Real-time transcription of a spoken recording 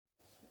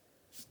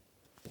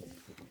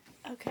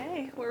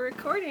Okay, we're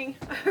recording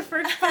our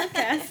first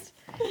podcast.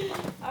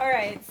 All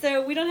right,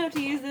 so we don't have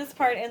to use this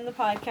part in the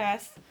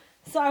podcast.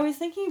 So I was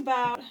thinking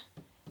about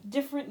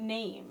different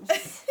names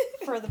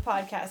for the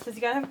podcast because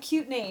you gotta have a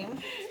cute name.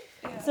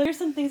 Yeah. So here's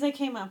some things I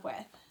came up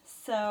with.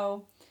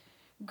 So,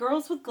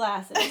 girls with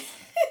glasses,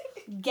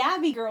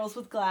 Gabby girls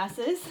with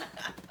glasses,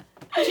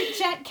 Chit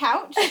Chat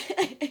Couch,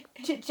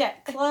 Chit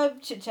Chat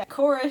Club, Chit Chat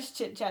Chorus,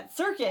 Chit Chat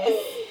Circus.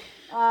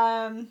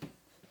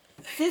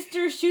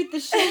 Sisters shoot the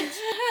shit.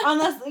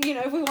 Unless,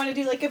 if we want to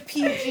do like a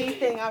PG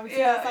thing,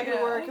 obviously that's not going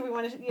to work. If we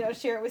want to,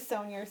 share it with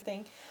Sonia or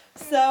thing.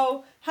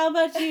 So, how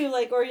about you?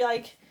 Or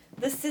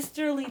the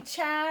sisterly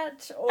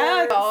chat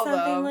or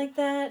something like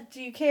that?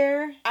 Do you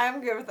care? I'm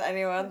good with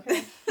anyone.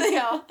 Okay.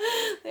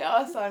 they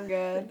all sound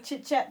good.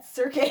 Chit Chat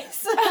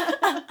Circus.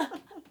 Who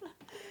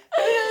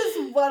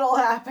knows what'll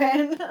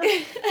happen?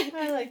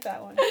 I like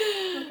that one.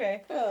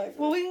 Okay.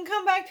 Well, we can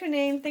come back to a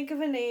name. Think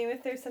of a name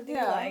if there's something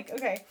you like.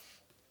 Okay.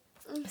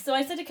 So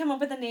I said to come up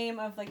with a name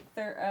of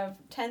of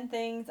 10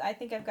 things. I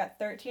think I've got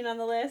 13 on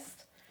the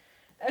list.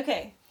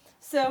 Okay,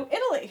 so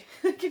Italy.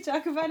 We could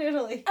talk about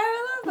Italy.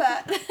 I love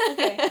that.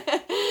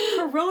 Okay.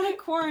 Corona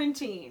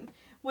quarantine.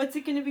 What's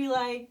it going to be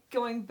like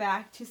going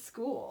back to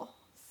school?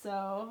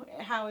 So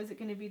how is it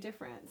going to be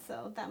different?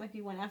 So that might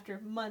be one after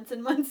months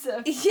and months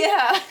of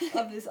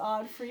this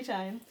odd free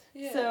time.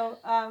 Yeah.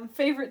 So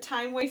favorite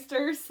time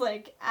wasters,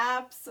 like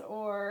apps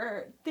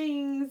or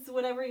things,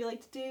 whatever you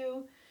like to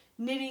do.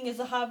 Knitting is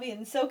a hobby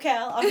in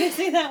SoCal.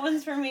 Obviously, that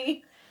one's for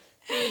me.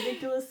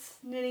 Ridiculous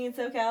knitting in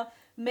SoCal.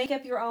 Make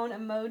up your own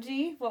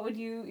emoji. What would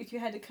you, if you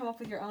had to come up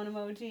with your own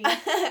emoji?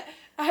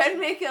 I'd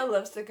make a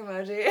lipstick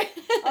emoji.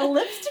 A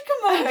lipstick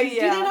emoji?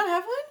 Yeah. Do they not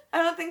have one?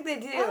 I don't think they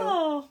do.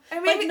 Oh.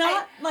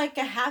 Not like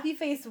a happy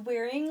face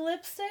wearing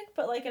lipstick,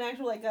 but like an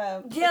actual,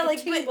 a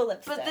tube of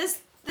lipstick. But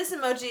this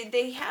emoji,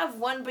 they have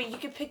one, but you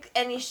could pick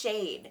any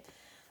shade.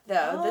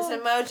 Though this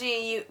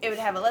emoji, it would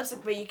have a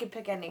lipstick, but you could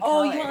pick any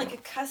color. Oh, you want like a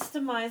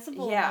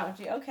customizable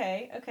emoji?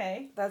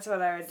 Okay. That's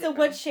what I would do. So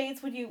what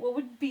shades what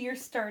would be your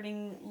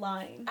starting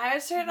line? I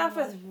would start off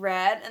with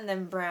red and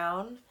then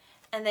brown,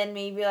 and then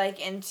maybe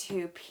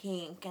into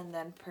pink and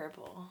then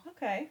purple.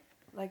 Okay.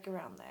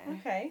 Around there.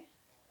 Okay.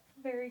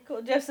 Very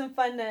cool. Do you have some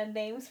fun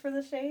names for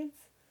the shades?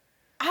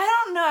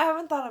 I don't know. I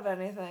haven't thought of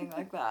anything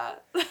like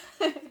that.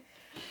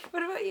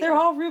 What about you? They're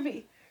all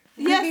ruby.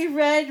 Ruby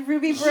red,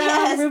 ruby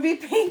brown, ruby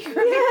pink,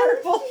 ruby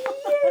purple,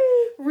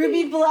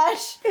 ruby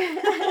blush.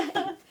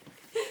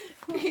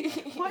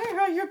 Why are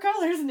all your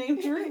colors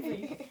named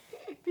Ruby?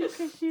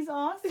 Because she's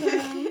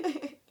awesome.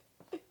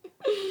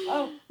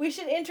 Oh, we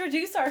should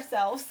introduce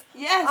ourselves.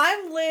 Yes.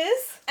 I'm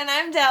Liz. And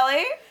I'm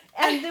Deli.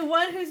 And the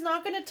one who's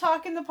not going to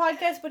talk in the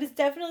podcast but is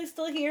definitely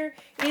still here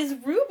is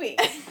Ruby.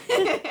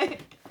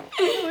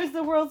 Who is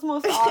the world's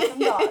most awesome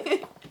dog.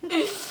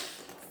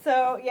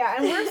 So, yeah,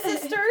 and we're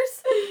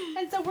sisters,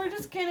 and so we're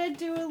just going to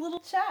do a little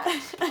chat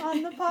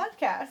on the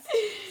podcast.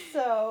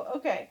 So,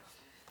 okay.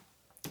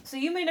 So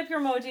you made up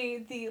your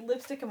emoji, the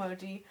lipstick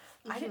emoji.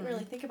 Mm-hmm. I didn't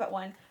really think about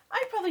one.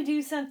 I'd probably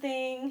do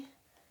something,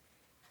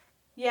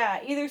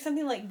 either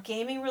something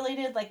gaming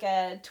related, like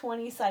a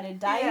 20-sided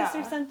dice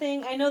or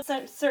something. I know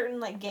certain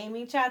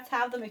gaming chats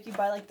have them if you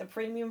buy the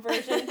premium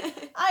version.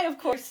 I, of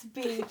course,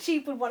 being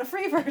cheap, would want a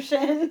free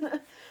version.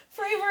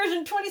 Free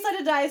version,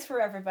 20-sided dice for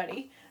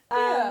everybody.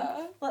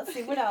 Let's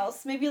see, what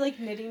else? Maybe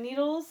knitting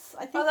needles.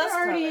 I think there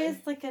already is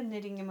a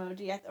knitting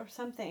emoji or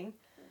something.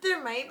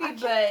 There might be,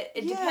 but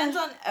it depends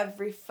on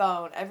every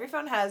phone. Every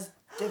phone has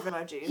different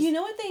emojis. You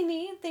know what they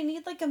need? They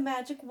need a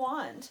magic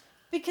wand.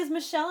 Because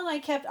Michelle and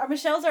I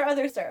Michelle's our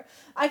other sister.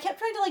 I kept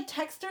trying to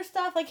text her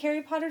stuff,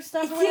 Harry Potter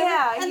stuff or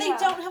whatever. And they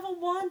don't have a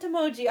wand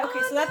emoji.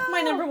 Okay, so that's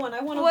my number one. I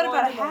want a wand emoji.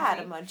 What about a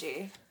hat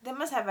emoji? They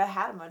must have a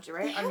hat emoji,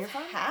 right? On your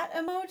phone? Hat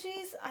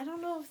emojis? I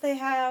don't know if they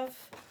have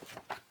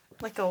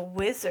a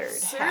wizard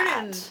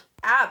certain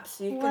apps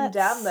you can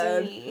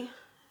download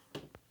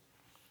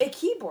a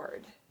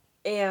keyboard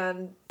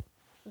and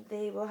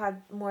they will have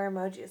more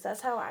emojis.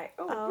 That's how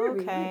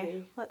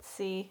Ruby. Let's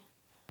see.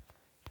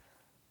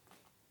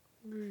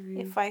 Ruby.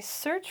 If I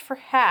search for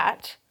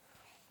hat,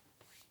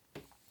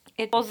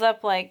 it pulls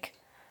up a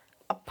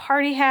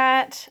party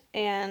hat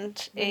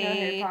and a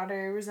Harry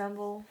Potter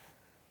resemble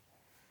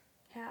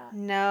hat.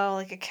 No,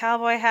 a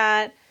cowboy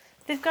hat.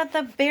 They've got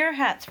the bear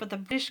hats for the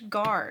British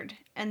Guard,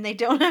 and they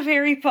don't have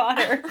Harry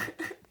Potter.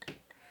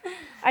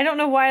 I don't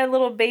know why a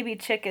little baby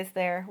chick is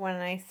there when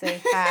I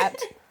say hat.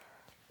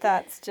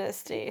 That's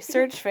just a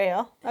search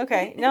fail.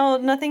 Okay, no,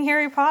 nothing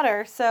Harry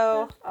Potter,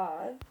 so... That's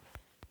odd.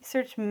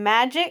 Search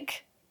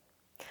magic.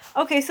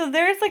 Okay, so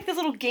there's this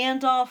little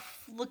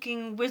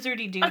Gandalf-looking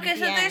wizardy dude at the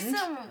so end.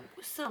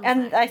 There's some...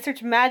 And I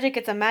search magic,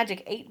 it's a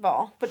magic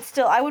 8-ball. But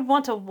still, I would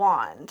want a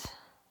wand.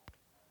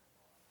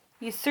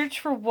 You search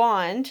for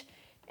wand...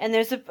 And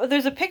there's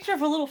a picture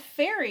of a little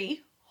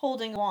fairy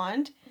holding a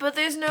wand. But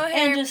there's no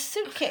hair. And a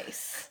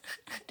suitcase.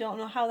 Don't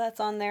know how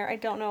that's on there. I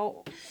don't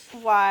know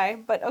why.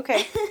 But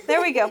okay.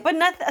 There we go. But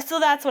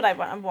so that's what I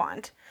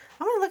want.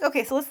 I'm going to look.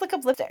 Okay, so let's look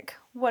up lipstick.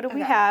 What do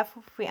we have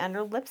if we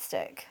enter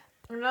lipstick?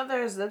 No,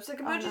 there's lipstick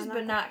emojis,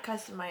 but not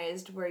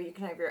customized where you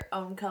can have your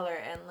own color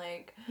and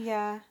like.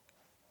 Yeah.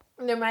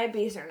 There might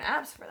be certain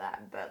apps for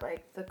that, but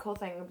like the cool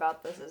thing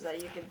about this is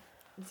that you could.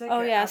 It's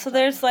like so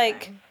there's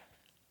like. Thing.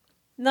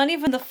 Not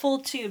even the full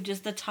tube,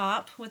 just the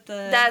top with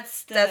the.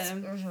 That's.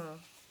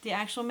 The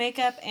actual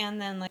makeup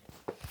and then like.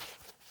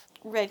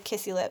 Red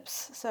kissy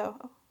lips.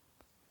 So.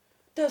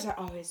 Those are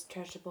always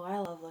treasurable. I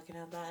love looking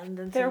at that. And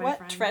then they're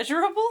what?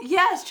 Treasurable?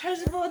 Yes,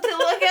 treasurable to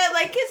look at,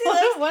 like kissy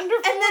lips.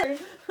 Wonderful.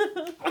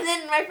 And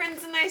then my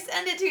friends and I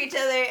send it to each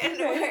other,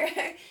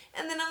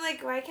 and then I'm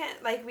like, why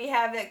can't like we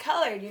have it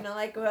colored? You know,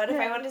 like what if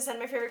I want to send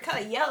my favorite color,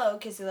 yellow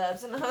kissy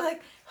lips? And I'm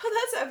like,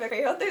 oh, that's epic.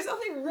 There's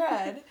only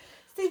red.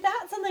 See,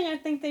 that's something I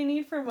think they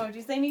need for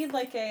emojis. They need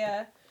like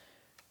a.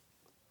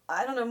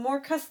 I don't know, more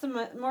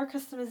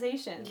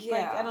customization. Yeah.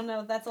 Like, I don't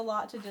know, that's a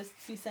lot to just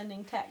be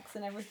sending texts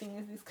and everything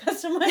is these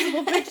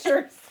customizable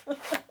pictures.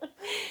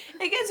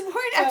 It gets bored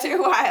after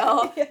a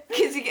while.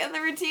 Because you get in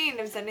the routine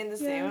of sending the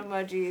same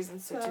emojis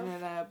and switching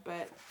it up.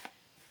 But,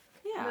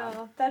 yeah.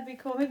 No, that'd be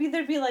cool. Maybe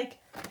there'd be, like,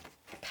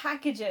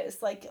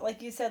 packages.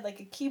 Like you said, like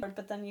a keyboard,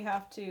 but then you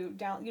have to you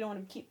don't want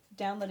to keep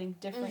downloading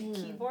different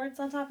keyboards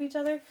on top of each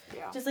other.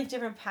 Yeah. Just, like,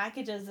 different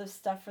packages of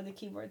stuff for the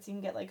keyboards. You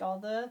can get, like, all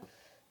the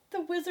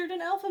wizard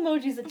and elf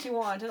emojis that you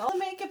want, and all the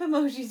makeup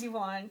emojis you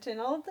want,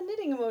 and all of the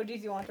knitting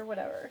emojis you want, or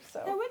whatever. So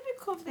it would be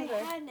cool if they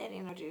had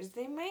knitting emojis.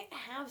 They might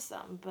have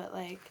some, but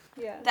like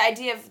the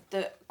idea of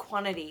the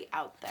quantity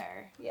out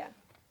there. Yeah.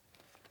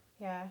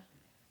 Yeah.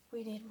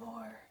 We need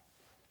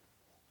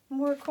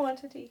more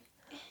quantity.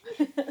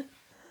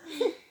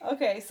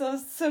 Okay,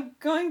 so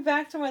going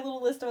back to my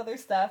little list of other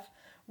stuff,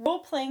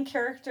 role-playing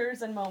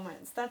characters and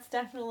moments. That's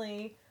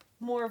definitely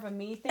more of a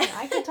me thing.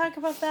 I could talk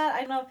about that. I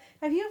don't know.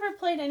 Have you ever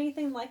played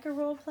anything like a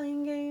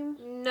role-playing game?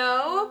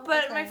 No,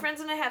 but my friends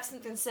and I have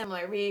something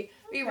similar. We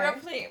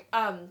role-play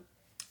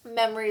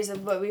memories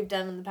of what we've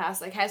done in the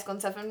past, like high school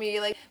and stuff, and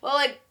we'll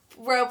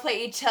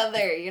role-play each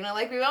other, you know?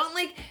 Like, we won't,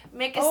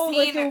 make a scene. Oh,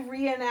 like you'll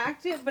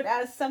reenact it, but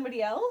as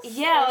somebody else?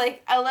 Yeah,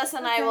 like, Alyssa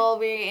and I will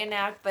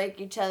reenact,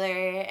 each other,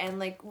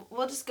 and,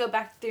 we'll just go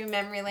back through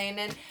memory lane,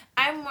 and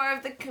I'm more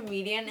of the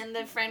comedian in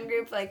the friend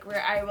group,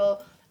 where I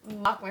will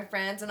mock my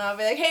friends, and I'll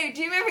be like, hey,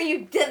 do you remember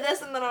you did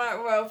this? And then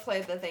I'll role play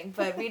the thing.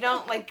 But we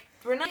don't,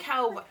 we're not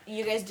how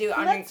you guys do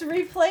on Let's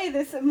replay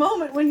this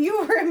moment when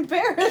you were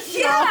embarrassed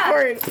and Yeah.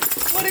 awkward.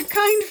 What a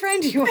kind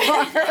friend you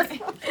are.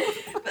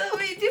 But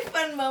we do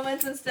fun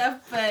moments and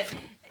stuff, but,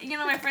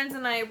 my friends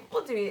and I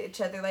will do each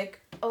other,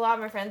 a lot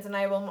of my friends and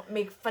I will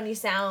make funny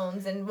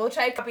sounds, and we'll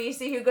try to copy,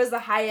 see who goes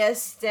the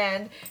highest,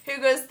 and who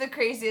goes the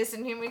craziest,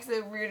 and who makes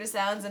the weirdest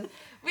sounds, and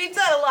we've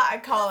done a lot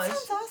at college. That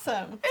sounds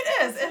awesome.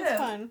 It is. It is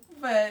fun.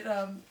 But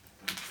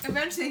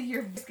eventually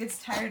your voice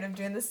gets tired of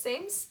doing the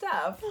same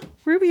stuff.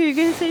 Ruby, are you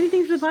going to say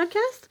anything to the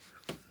podcast?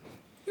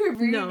 You're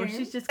breathing. No,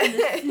 she's just going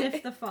to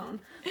sniff the phone.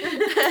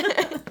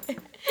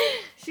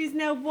 She's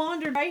now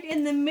wandered right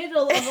in the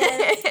middle of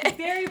a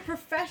very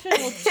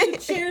professional 2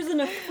 chairs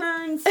and a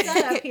fern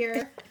setup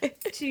here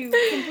to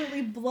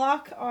completely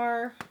block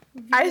our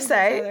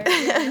eyesight.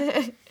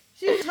 Yeah.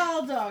 She's a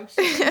tall dog.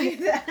 She can do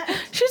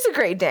that. She's a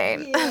Great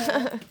Dane.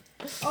 Yeah.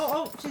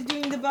 Oh, she's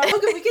doing the bug.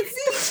 Look, we can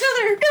see each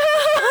other.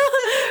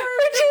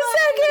 For 2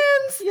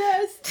 seconds.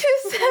 Yes. 2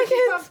 seconds.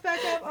 She pops back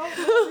up.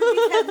 Oh,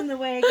 Ruby's head's in the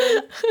way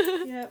again.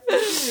 Yep.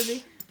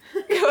 Ruby.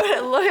 What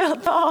a loyal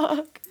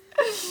dog.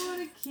 What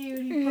a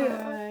cutie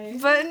pie.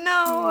 But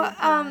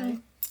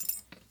no,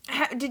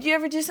 did you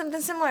ever do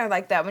something similar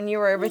like that when you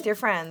were with your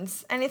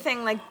friends?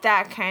 Anything like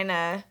that kind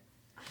of?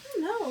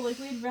 I don't know,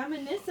 we'd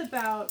reminisce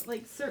about,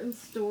 certain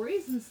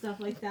stories and stuff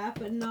like that,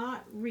 but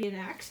not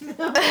reenact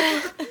them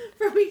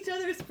from each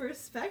other's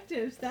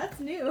perspectives. That's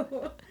new.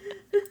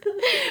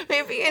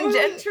 Maybe or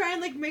try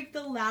and, make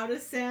the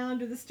loudest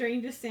sound or the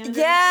strangest sound.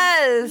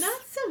 Yes!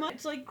 Not so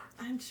much,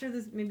 I'm sure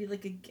there's maybe,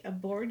 a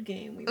board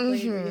game we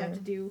played where you have to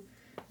do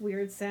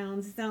weird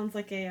sounds. It sounds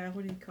like a,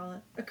 what do you call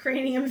it? A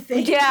cranium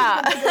thing.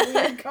 Yeah. A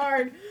weird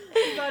card.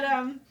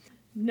 But,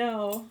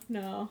 no.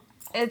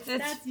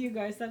 That's you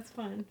guys. That's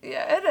fun.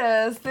 Yeah, it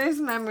is. There's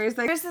memories.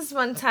 There's this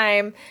one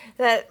time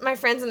that my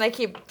friends and I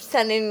keep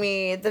sending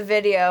me the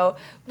video.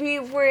 We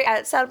were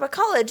at Saddlebrook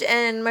College,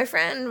 and my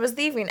friend was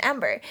leaving,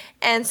 Amber.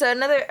 And so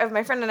another of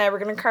my friend and I were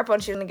going to carpool,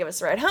 and she was going to give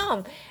us a ride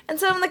home. And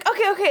so I'm like,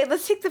 okay,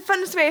 let's take the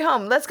funnest way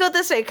home. Let's go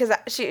this way, because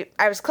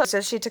I was close,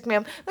 so she took me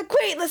home. I'm like,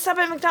 wait, let's stop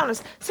at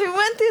McDonald's. So we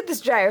went through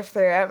this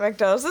drive-thru at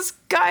McDonald's. This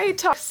guy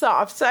talked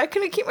soft, so I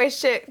couldn't keep my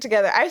shit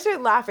together. I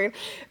started laughing,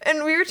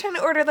 and we were trying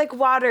to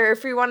order,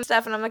 free water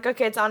stuff, and I'm like,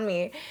 okay, it's on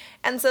me.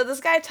 And so this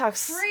guy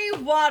talks... Free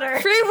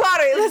water.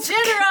 Let's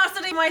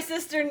generosity my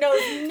sister knows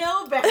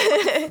no better.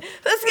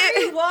 Let's get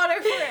free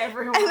water for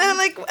everyone. And then I'm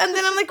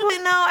like,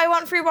 well, no, I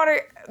want free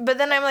water. But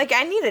then I'm like,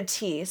 I need a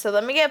tea, so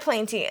let me get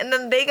plain tea. And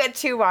then they got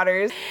 2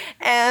 waters,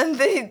 and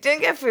they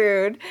didn't get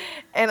food,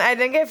 and I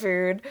didn't get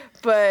food.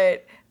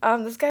 But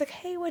this guy's like,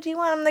 hey, what do you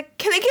want? I'm like,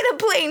 can I get a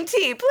plain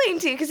tea?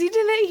 Because he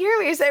didn't hear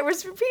me, so I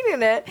was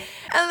repeating it.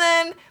 And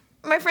then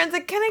my friend's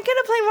like, can I get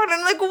a plain water?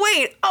 I'm like,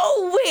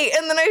 wait.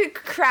 And then I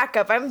crack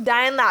up. I'm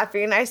dying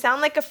laughing. I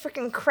sound like a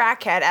freaking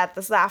crackhead at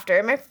this laughter.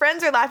 And my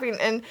friends are laughing,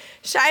 and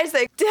Shy's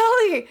like,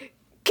 Deli,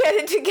 get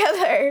it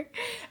together.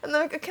 And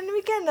I'm like, can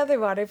we get another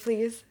water,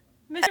 please?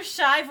 Mr.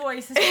 Shy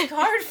Voice is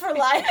scarred for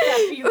life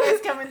after you guys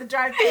come in the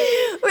drive-thru.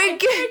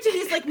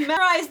 He's like,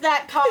 memorize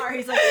that car.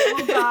 He's like,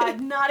 oh God,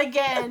 not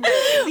again.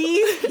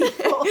 These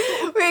people.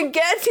 We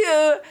get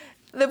to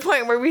the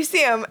point where we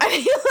see him, and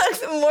he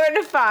looks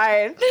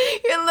mortified.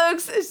 He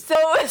looks so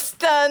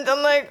stunned.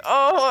 I'm like,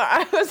 oh,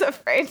 I was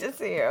afraid to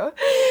see you.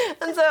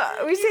 And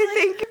so we say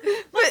thank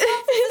you. But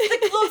this is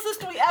the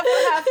closest we ever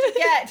have to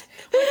get,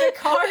 with a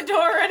car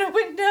door and a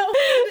window,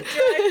 and a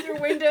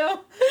drive-through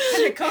window,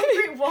 and a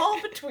concrete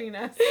wall between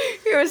us.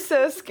 We were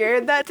so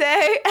scared that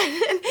day.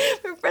 And then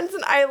my friends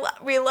and I,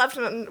 we left,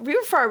 and we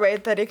were far away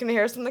that he couldn't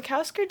hear us. I'm like,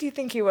 how scared do you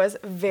think he was?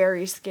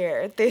 Very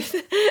scared.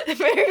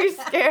 Very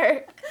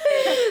scared.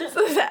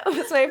 So that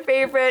was my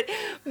favorite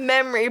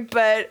memory,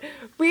 but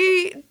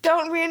we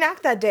don't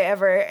reenact that day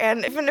ever.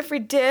 And even if we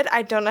did,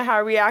 I don't know how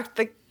to react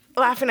the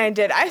laughing I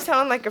did. I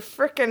sound like a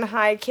freaking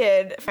high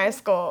kid in high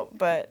school,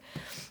 but...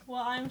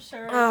 Well, I'm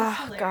sure it was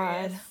hilarious,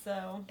 God.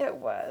 So... It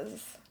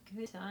was.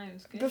 Good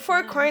times.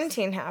 Before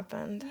quarantine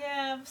happened.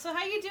 Yeah, so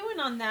how you doing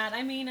on that?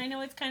 I mean, I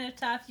know it's kind of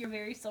tough. You're a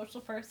very social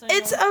person.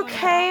 It's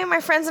okay. My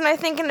friends and I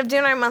thinking of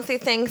doing our monthly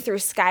thing through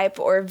Skype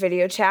or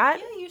video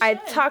chat. Yeah, you should. I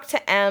talked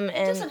to Em, and...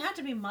 It doesn't have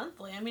to be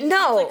monthly. I mean, it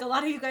No. seems like a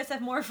lot of you guys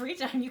have more free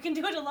time. You can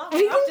do it a lot more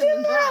We can often do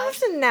than more that.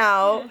 often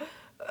now.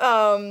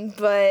 Yeah.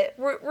 But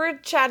we're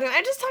chatting.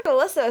 I just talked to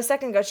Alyssa a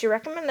second ago. She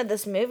recommended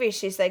this movie.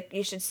 She's like,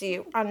 you should see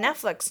on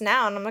Netflix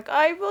now. And I'm like,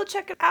 I will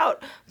check it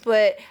out.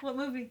 But What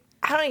movie?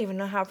 I don't even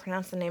know how to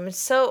pronounce the name. It's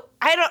so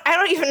I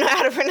don't even know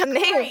how to pronounce the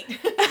name. Great.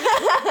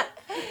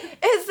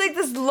 It's like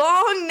this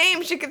long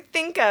name she could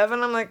think of,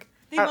 and I'm like,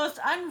 The most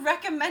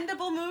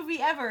unrecommendable movie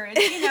ever.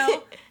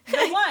 It's,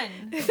 the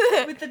one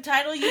with the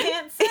title you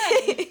can't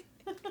say.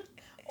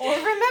 Or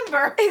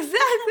remember.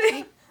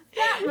 Exactly.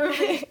 That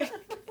movie.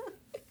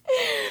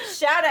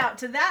 Shout out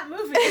to that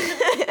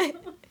movie.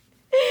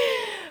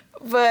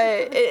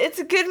 But it's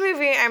a good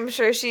movie. I'm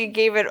sure she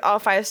gave it all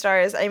 5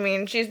 stars. I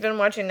mean, she's been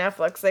watching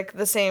Netflix like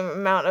the same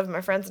amount of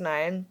my friends and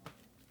I.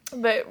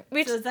 But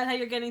we So is that how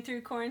you're getting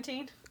through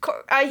quarantine?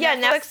 Yeah,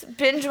 Netflix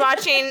binge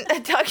watching,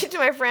 talking to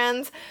my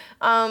friends,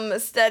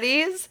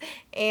 studies,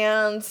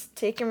 and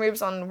taking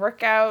Rubes on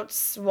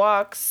workouts,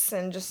 walks,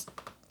 and just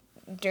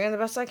doing the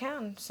best I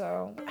can.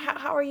 So,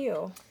 how are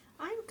you?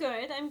 I'm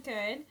good.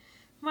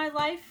 My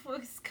life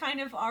was kind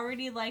of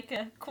already like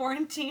a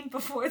quarantine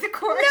before the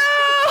quarantine.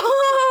 No!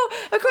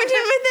 A quarantine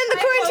within the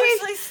quarantine. I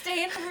mostly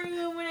stay in a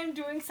room when I'm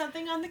doing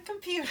something on the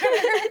computer.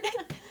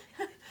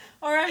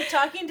 Or I'm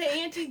talking to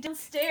Auntie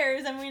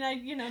downstairs. I mean,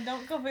 I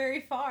don't go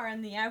very far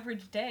on the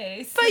average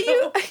day. So But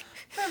you...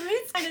 for me,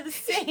 it's kind of the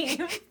same.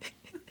 But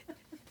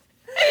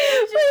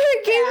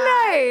game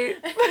night.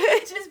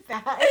 It's just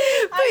bad. But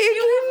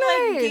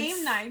I your do have game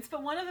game nights,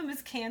 but one of them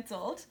is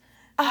canceled.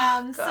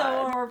 Oh, So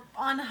God. we're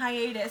on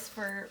hiatus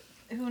for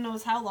who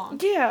knows how long.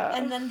 Yeah.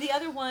 And then the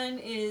other one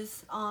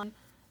is on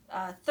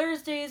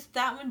Thursdays.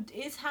 That one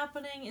is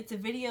happening. It's a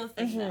video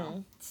thing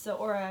now.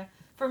 So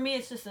for me,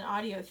 it's just an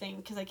audio thing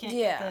because I can't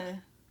get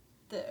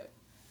the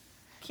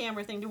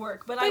camera thing to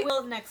work. But I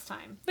will next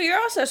time. But you're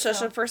also a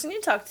social person. You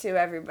talk to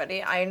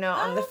everybody. I know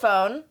on the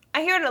phone.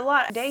 I hear it a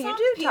lot today. You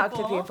do talk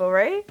to people,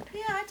 right?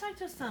 Yeah, I talk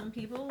to some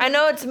people. I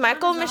know it's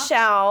Michael,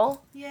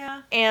 Michelle.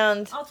 Yeah.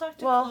 And I'll talk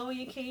to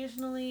Chloe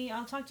occasionally.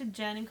 I'll talk to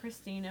Jen and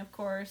Christina, of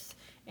course,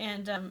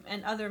 and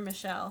other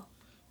Michelle,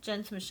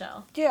 Jen's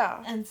Michelle.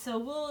 Yeah. And so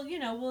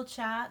we'll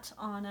chat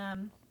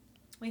on.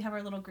 We have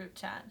our little group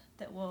chat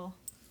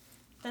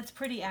that's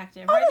pretty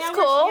active. Oh, that's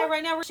cool.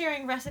 Right now we're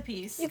sharing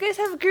recipes. You guys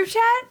have a group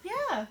chat?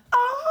 Yeah.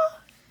 Oh.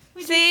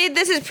 See,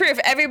 this is proof.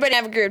 Everybody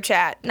have a group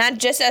chat, not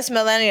just us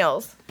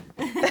millennials.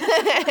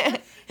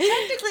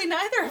 Technically,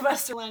 neither of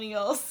us are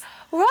millennials.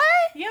 What?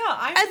 Yeah,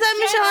 I'm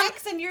Michelle Gen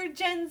X and you're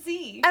Gen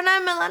Z. And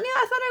I'm millennial?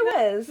 I thought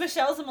I was.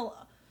 Michelle's a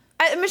millennial.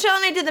 Michelle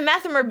and I did the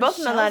math, and we're both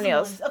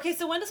millennials. Okay,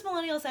 so when does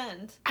millennials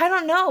end? I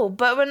don't know,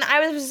 but when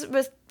I was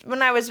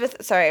with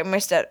sorry,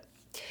 my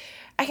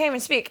I can't even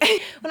speak.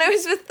 When I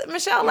was with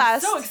Michelle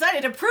last. So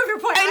excited to prove your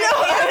point. I know.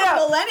 I am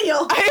a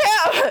millennial.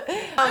 I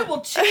am. I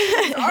will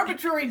change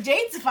arbitrary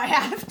dates if I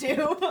have to.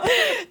 No, Michelle and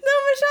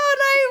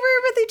I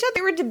were with each other.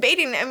 We were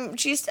debating, and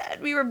she said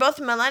we were both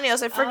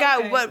millennials. I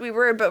forgot what we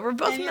were, but we're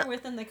both. And you're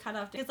within the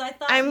cutoff because I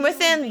thought I'm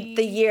within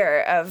the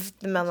year of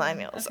the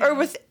millennials,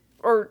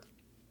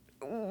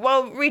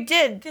 well, we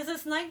did. Because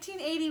it's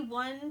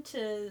 1981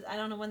 to I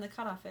don't know when the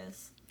cutoff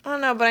is. I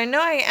don't know, but I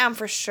know I am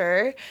for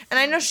sure, and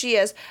I know she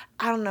is.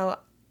 I don't know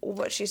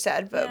what she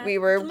said, but we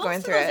were going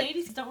through it. Most of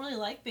those 80s don't really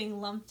like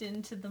being lumped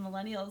into the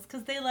millennials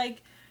because they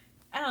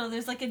I don't know,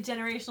 there's like a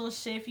generational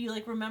shift. You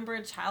like remember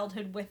a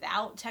childhood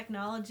without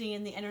technology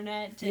and the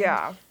internet.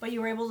 And, but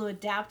you were able to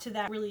adapt to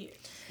that really,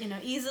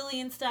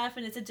 easily and stuff.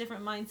 And it's a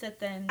different mindset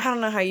than I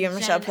don't know how you and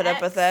Michelle put up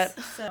with it.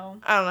 So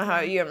I don't know how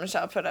you and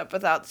Michelle put up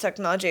without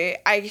technology.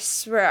 I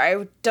swear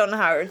I don't know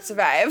how I would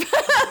survive.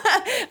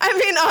 I'm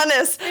being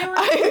honest. There were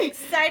these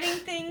exciting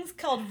things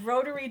called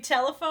rotary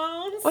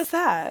telephones. What's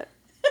that?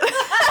 I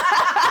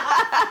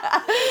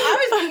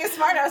was being a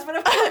smartass, but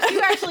of course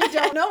you actually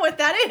don't know what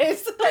that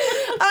is.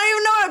 I don't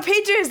even know what a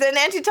pager is, and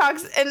Auntie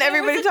talks, and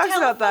everybody talks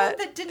about that.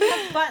 That didn't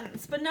have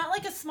buttons, but not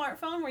like a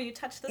smartphone where you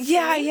touch the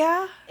screen.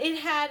 Yeah. It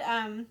had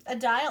a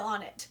dial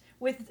on it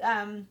with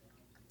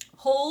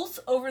holes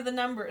over the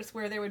numbers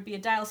where there would be a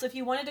dial. So if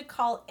you wanted to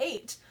call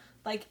 8,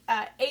 like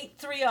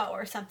 830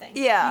 or something,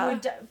 you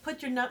would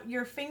put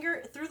your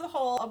finger through the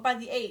hole by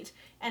the 8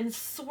 and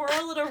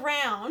swirl it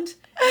around, and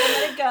then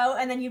let it go,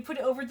 and then you put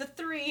it over the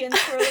 3 and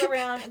swirl it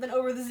around, and then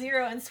over the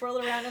 0 and swirl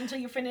it around until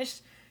you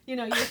finished,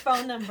 your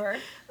phone number.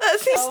 That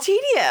seems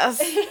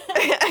tedious.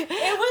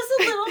 It was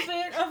a little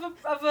bit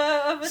of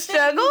a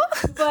struggle,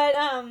 thing, but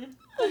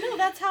no,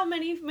 that's how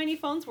many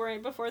phones were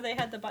before they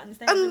had the buttons.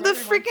 They had the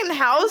freaking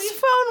house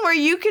phone where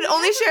you could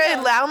only share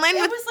a landline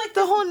with like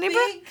the whole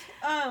neighborhood.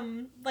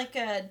 Like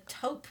a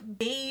taupe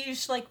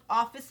beige like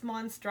office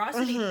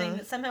monstrosity thing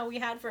that somehow we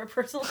had for a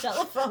personal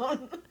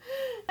telephone,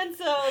 and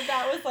so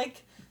that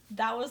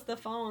was the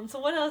phone. So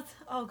what else?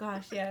 Oh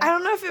gosh, yeah. I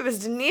don't know if it was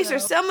Denise or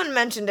someone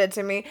mentioned it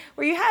to me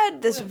where you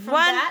had this from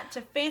that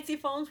to fancy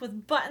phones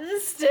with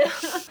buttons.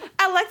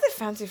 I like the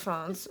fancy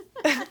phones.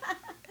 To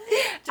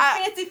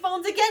fancy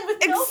phones again with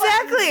no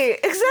exactly,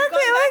 buttons.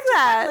 I like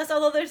that.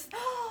 Although there's,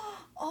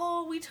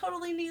 we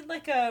totally need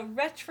like a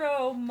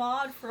retro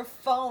mod for a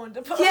phone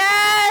to put.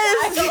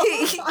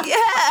 Yes,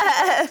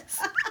 yes.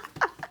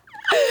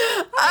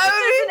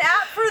 There's an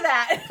app for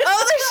that.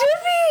 Oh, there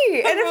should be,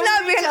 and if not,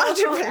 be an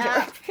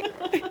entrepreneur.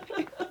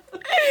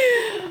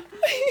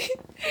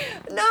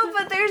 No,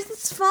 but there's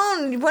this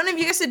phone. One of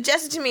you guys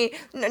suggested to me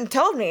and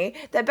told me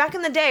that back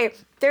in the day,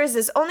 there was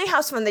this only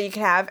house phone that you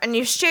could have, and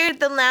you shared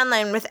the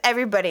landline with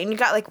everybody, and you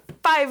got like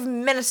 5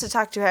 minutes to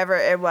talk to whoever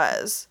it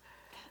was.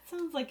 That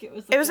sounds like it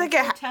was like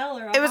a hotel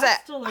or a it was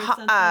hostel or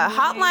something. A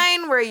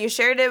hotline where you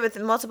shared it with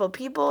multiple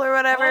people or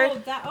whatever.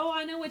 Oh,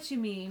 I know what you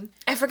mean.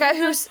 I forgot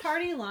who's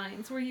party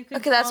lines where you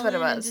could that's what it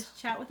was. And just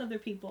chat with other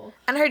people.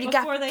 And I heard you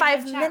got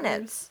 5 minutes.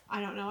 Rooms.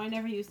 I don't know. I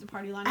never used the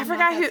party line. I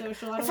forgot who.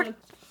 Social.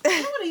 I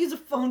don't want to use a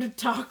phone to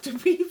talk to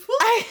people.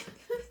 Well,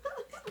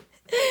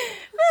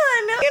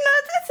 no,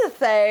 it's a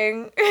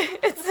thing.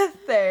 It's a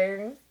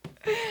thing.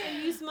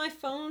 I use my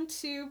phone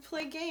to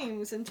play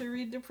games and to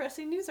read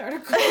depressing news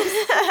articles.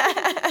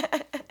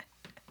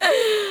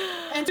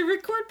 And to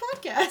record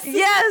podcasts.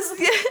 Yes.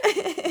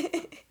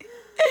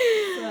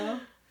 So.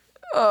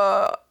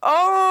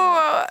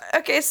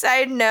 Okay,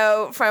 side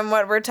note from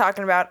what we're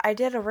talking about. I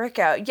did a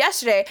workout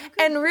yesterday,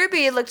 and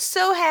Ruby looked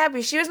so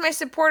happy. She was my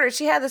supporter.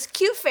 She had this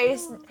cute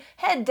face,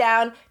 head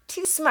down,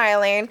 teeth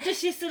smiling. Does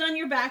she sit on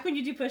your back when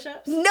you do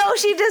push-ups? No,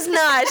 she does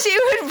not. She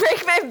would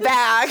break my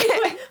back.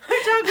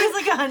 Her dog weighs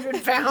like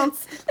 100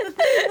 pounds. You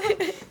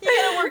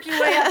gotta work your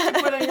way up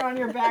to put her on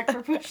your back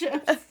for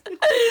push-ups.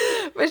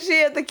 But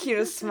she had the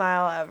cutest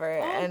smile ever.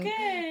 And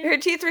her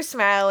teeth were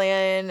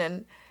smiling,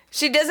 and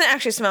she doesn't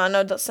actually smile. I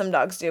know some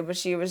dogs do, but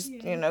she was,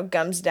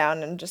 gums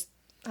down and just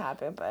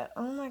happy. But,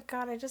 oh my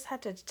God, I just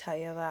had to tell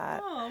you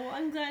that. Oh, well,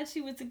 I'm glad she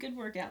was a good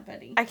workout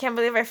buddy. I can't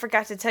believe I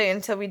forgot to tell you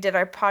until we did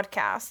our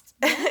podcast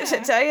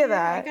to tell you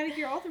that. I gotta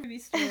hear all the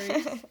these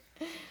stories.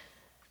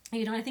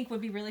 I think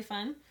would be really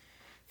fun?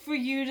 For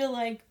you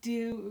to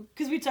do,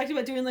 because we talked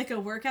about doing a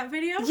workout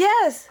video.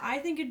 Yes. I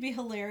think it'd be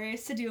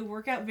hilarious to do a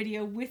workout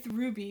video with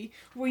Ruby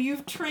where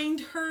you've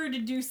trained her to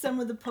do some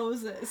of the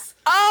poses.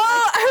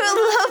 Oh, I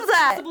would love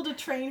that. It's possible to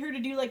train her to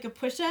do a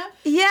push-up.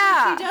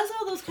 Yeah. She does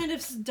all those kind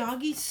of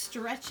doggy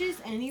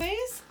stretches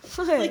anyways.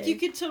 You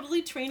could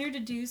totally train her to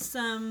do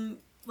some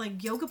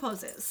yoga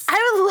poses. I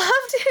would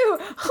love to.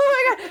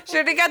 Oh my God. She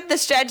already got the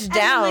stretch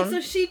down.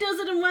 So she does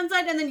it on one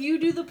side and then you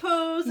do the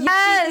pose. And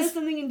yes. She does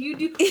something and you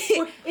do.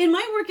 Or it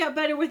might work out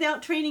better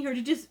without training her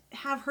to just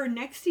have her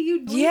next to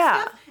you doing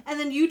stuff. And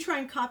then you try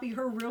and copy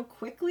her real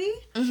quickly.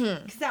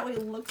 Because that way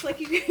it looks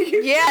like you're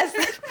yes.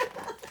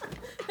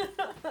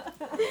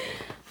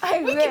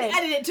 We can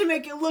edit it to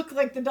make it look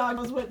like the dog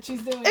knows what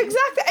she's doing.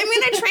 Exactly. I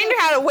mean, I trained her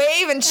how to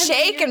wave and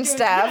shake and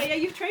stuff. Yeah,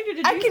 you've trained her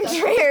to do I can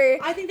train her.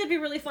 I think that'd be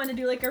really fun to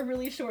do a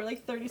really short,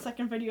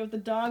 30-second video of the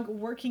dog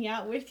working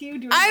out with you.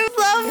 I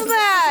love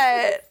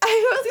that.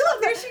 See,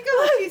 look, there she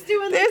goes. She's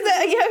doing there's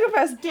a yoga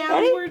pose.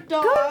 Downward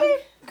dog.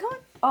 Go on.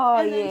 Oh,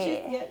 and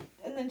then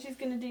and then she's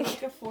going to do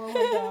a forward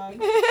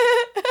dog.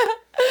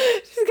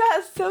 She's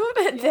got some of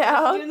it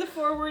down. She's doing the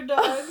forward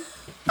dog.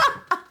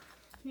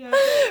 Yeah.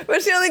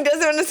 But she only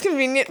does it when it's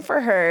convenient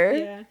for her.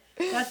 Yeah.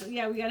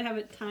 We gotta have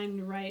it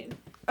timed right.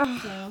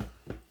 So.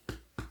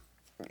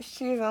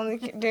 She's only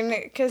doing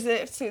it because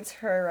it suits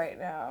her right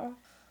now.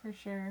 For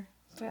sure.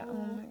 But, oh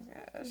my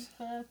gosh.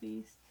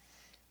 Puppies.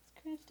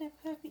 Scratch that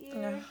puppy ear.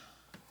 Yeah.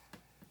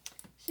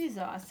 She's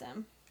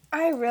awesome.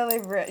 I really,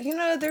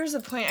 there was a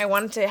point I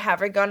wanted to have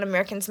her go on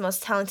American's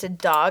Most Talented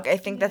Dog. I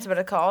think that's what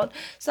it's called.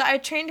 So I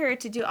trained her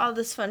to do all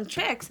this fun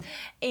tricks.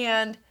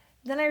 And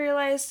then I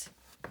realized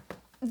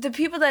the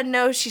people that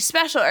know she's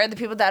special are the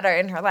people that are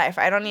in her life.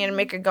 I don't need to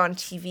make her go on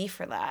TV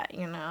for that,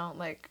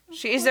 Like,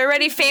 she's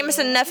already famous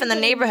enough in the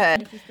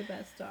neighborhood. She's the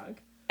best dog.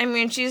 I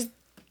mean,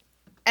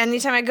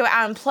 anytime I go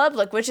out in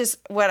public, which is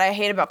what I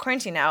hate about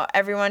quarantine now,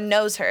 everyone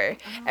knows her.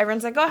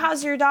 Everyone's like, oh,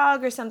 how's your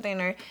dog or something?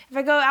 Or if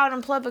I go out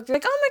in public, they're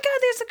like, oh my God,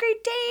 there's a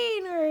Great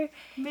Dane. Or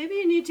maybe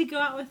you need to go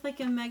out with like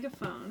a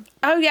megaphone.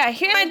 Oh yeah,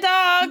 here's my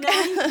dog.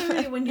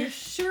 9:30 when you're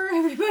sure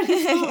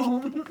everybody's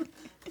home.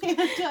 And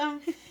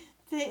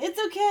say, it's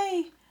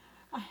okay.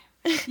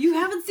 You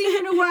haven't seen her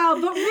in a while,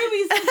 but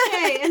Ruby's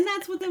okay. And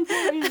that's what's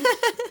important.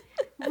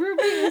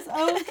 Ruby is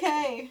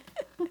okay.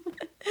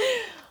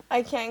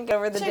 I can't get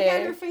over the day.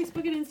 Check out her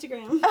Facebook and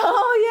Instagram.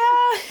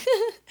 Oh, yeah.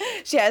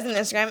 She has an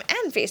Instagram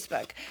and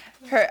Facebook.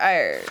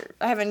 I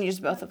haven't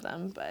used both of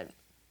them, but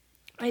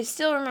I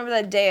still remember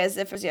that day as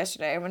if it was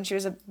yesterday when she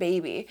was a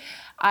baby.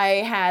 I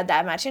had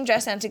that matching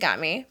dress Santa got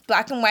me,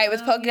 black and white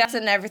with polka dots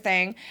and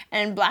everything,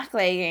 and black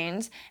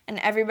leggings, and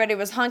everybody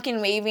was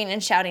honking, waving,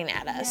 and shouting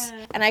at us.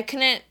 Yeah. And I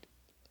couldn't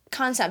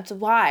concept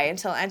why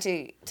until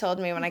Auntie told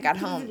me when I got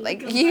home.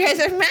 Like, you guys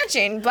are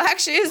matching. Black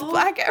shoes,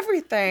 black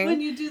everything. When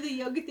you do the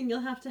yoga thing,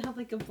 you'll have to have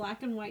like a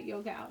black and white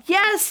yoga outfit.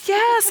 Yes,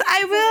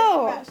 I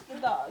will. Match the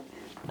dog.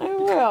 I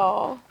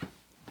will.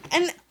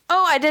 And,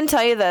 I didn't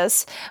tell you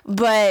this,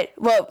 but,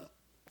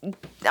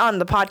 on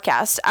the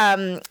podcast,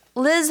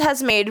 Liz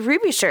has made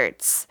Ruby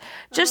shirts.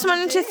 Just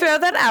wanted to throw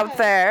that out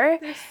there.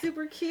 They're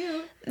super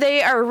cute.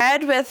 They are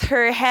red with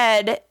her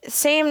head,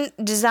 same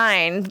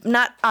design,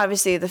 not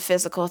obviously the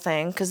physical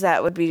thing, because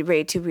that would be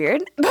way too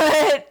weird,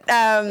 but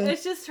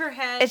it's just her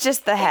head. It's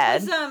just the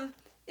head.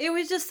 It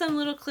was just some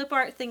little clip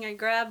art thing I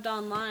grabbed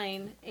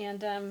online,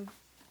 and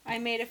I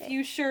made a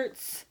few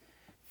shirts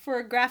for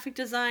a graphic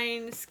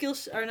design a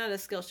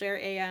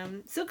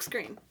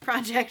silkscreen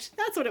project.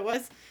 That's what it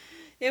was.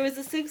 It was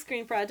a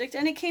silkscreen project,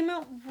 and it came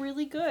out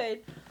really good.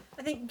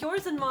 I think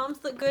yours and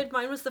Mom's look good.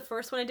 Mine was the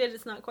first one I did.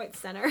 It's not quite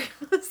center.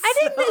 I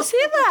didn't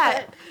see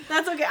that.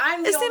 That's okay.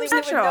 I'm the only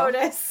one who would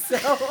notice, so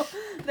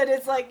that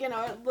it's like,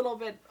 a little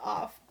bit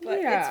off, but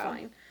it's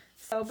fine.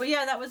 So, but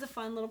yeah, that was a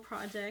fun little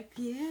project.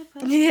 Yeah.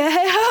 Yeah.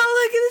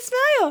 Oh, look at the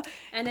smile.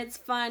 And it's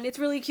fun. It's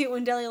really cute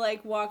when Deli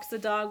walks the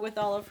dog with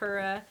all of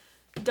her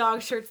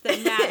dog shirts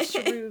that match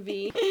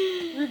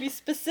Ruby's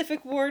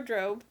specific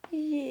wardrobe.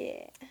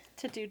 Yeah.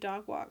 To do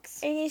dog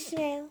walks. And you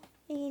smell.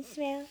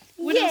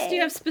 What else do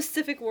you have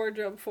specific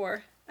wardrobe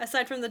for?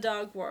 Aside from the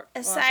dog walks?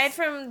 Aside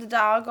from the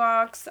dog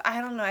walks, I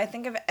don't know. I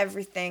think of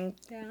everything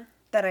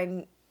that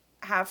I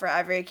have for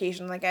every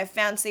occasion. Like, I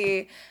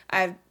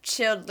have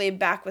chilled, laid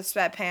back with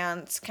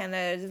sweatpants kind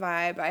of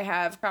vibe. I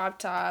have crop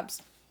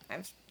tops. I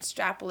have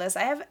strapless.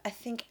 I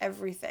think,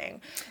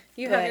 everything.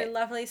 You have your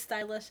lovely,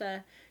 stylish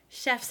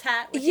chef's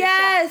hat with your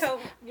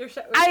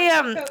chef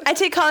coat. I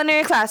take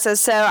culinary classes,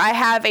 so I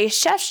have a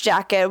chef's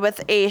jacket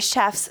with a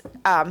chef's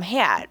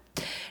hat.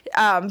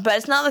 But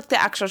it's not like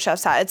the actual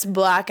chef's hat. It's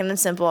black and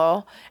it's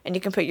simple, and you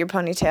can put your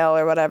ponytail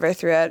or whatever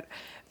through it.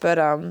 But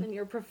and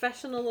your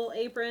professional little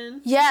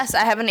apron. Yes,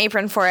 I have an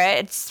apron for it.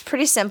 It's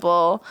pretty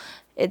simple.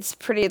 It's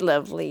pretty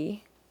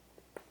lovely.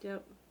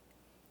 Yep.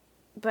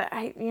 But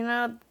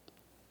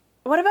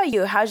what about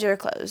you? How's your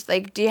clothes?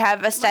 Like, do you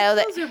have a style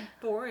My clothes are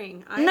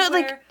boring.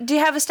 Do you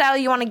have a style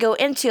you want to go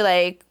into?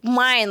 Like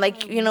mine,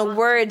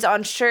 words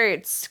on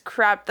shirts,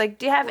 crop. Like,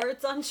 do you have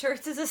words on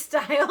shirts is a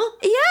style?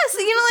 Yes,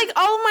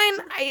 all of mine.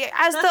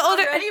 That's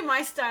already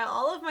my style.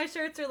 All of my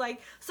shirts are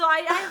so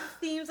I have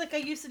themes. Like, I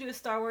used to do a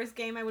Star Wars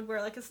game. I would wear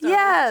a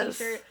Star Wars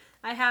t-shirt.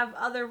 I have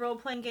other role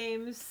playing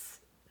games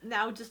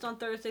now just on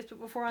Thursdays, but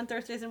before on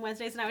Thursdays and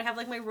Wednesdays, and I would have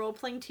my role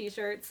playing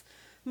t-shirts,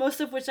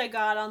 most of which I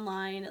got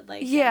online at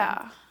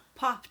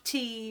Pop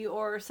Tea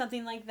or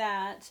something like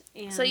that.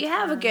 And so you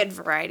have a good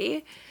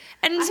variety,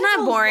 and it's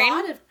not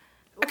boring.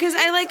 Because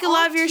I like a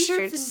lot of your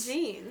shirts. And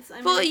jeans.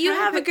 You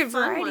have a good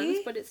variety. Ones,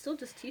 but it's still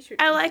just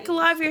t-shirts. I like a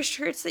lot of your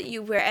shirts that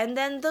you wear, and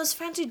then those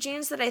fancy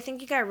jeans that I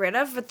think you got rid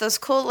of with those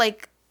cool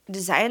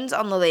designs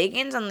on the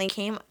leggings, and they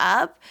came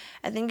up.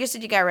 I think you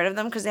said you got rid of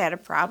them because they had a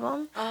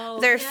problem.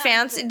 Oh, they're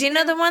fancy. Do you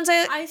know the ones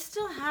I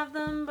still have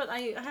them, but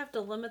I have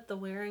to limit the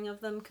wearing of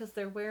them because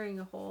they're wearing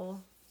a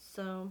hole.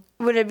 So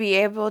would it be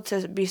able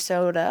to be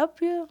sewed up?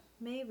 Yeah.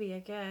 Maybe, I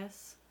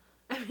guess.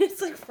 I mean,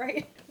 it's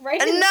right. No.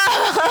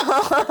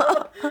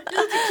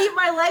 Just to keep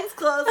my legs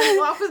closed and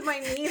walk with my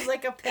knees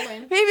like a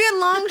penguin. Maybe a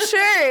long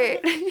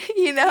shirt,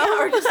 Yeah,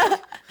 or just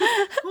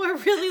or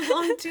really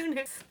long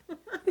tunics.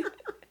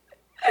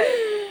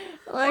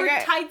 Or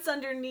tights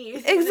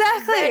underneath.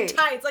 Exactly. Red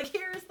tights.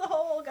 Here's the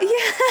hole, guys.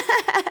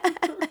 Yeah.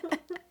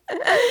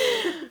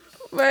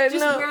 But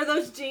just wear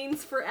those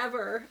jeans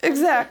forever.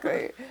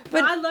 Exactly.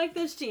 But I like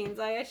those jeans.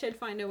 I should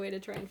find a way to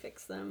try and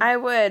fix them. I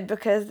would,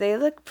 because they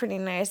look pretty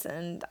nice,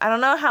 and I don't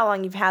know how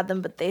long you've had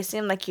them, but they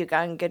seem like you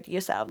got good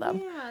use out of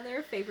them. Yeah, they're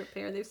a favorite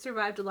pair. They've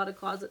survived a lot of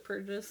closet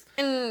purges.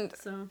 And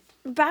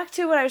back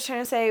to what I was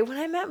trying to say, when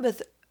I met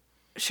with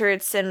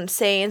shirts and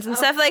sayings and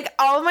stuff. Like,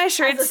 all of my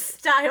shirts. As a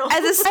style.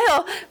 As a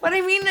style. What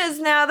I mean is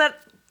now that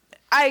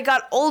I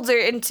got older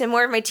into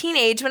more of my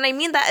teenage, when I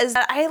mean that is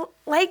that I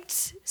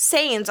liked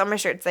sayings on my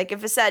shirts. Like,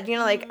 if it said, you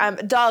know, like, I'm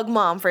a dog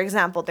mom, for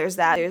example, there's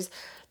that.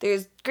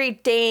 There's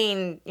Great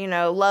Dane, you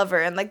know, lover,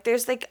 and, like,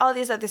 there's, like, all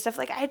these other stuff.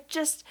 Like,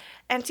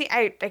 Auntie,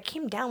 I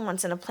came down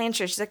once in a plain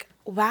shirt. She's like,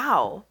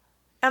 wow.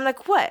 I'm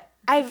like, what?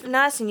 I've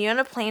not seen you in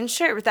a plain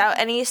shirt without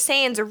any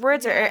sayings or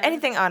words or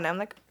anything on it. I'm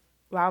like,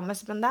 wow, it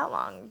must have been that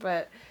long.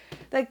 But,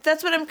 like,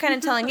 that's what I'm kind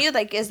of telling you.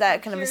 Like, is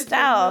that kind of a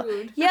style?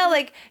 Yeah,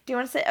 like, do you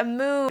want to say a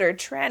mood or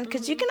trend?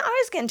 Because you can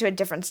always get into a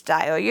different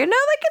style, you know?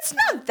 Like, it's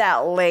not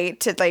that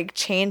late to, like,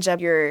 change up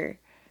your...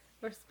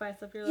 Or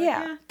spice up your look.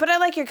 Yeah, but I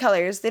like your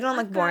colors. They don't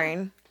look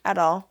boring at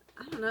all.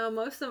 I don't know,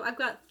 most of them, I've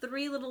got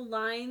 3 little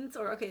lines,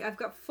 I've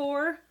got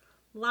 4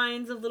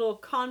 lines of little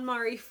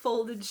KonMari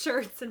folded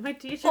shirts in my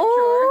t-shirt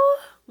drawer.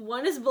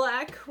 One is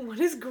black, one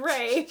is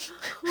gray,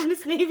 one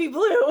is navy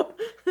blue,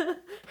 and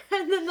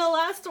then the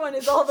last one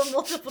is all the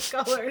multiple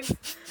colors.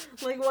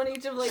 Like, one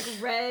each of, like,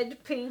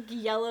 red, pink,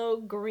 yellow,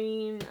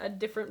 green, a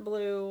different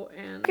blue,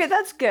 and... Okay,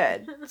 that's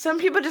good. Some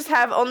people just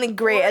have only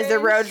gray as their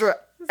wardrobe.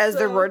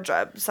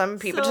 Some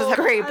people just have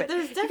gray, but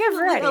there's you get definitely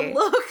variety. a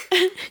look,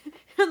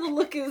 and the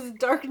look is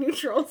dark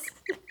neutrals.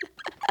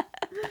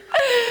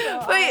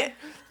 But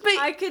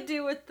I could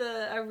do with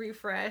a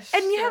refresh.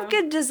 And you have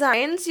good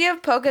designs. You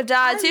have polka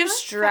dots. You have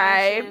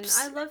stripes.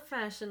 Fashion. I love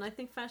fashion. I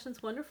think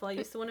fashion's wonderful. I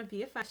used to want to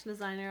be a fashion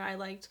designer. I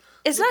liked.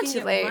 It's not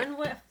too late.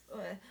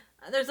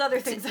 There's other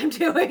things I'm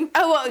doing.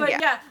 Oh well, but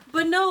yeah.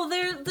 But no,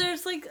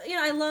 there's like, you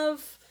know, I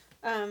love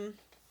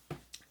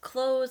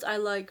clothes. I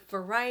like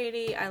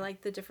variety. I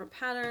like the different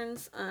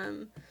patterns.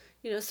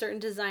 You know, certain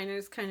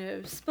designers kind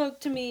of spoke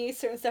to me.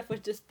 Certain stuff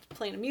was just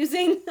plain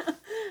amusing,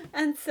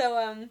 and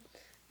so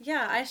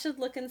yeah, I should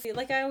look and see.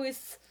 Like, I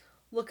always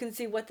look and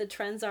see what the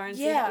trends are and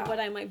see what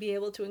I might be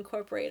able to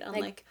incorporate on,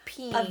 like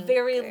a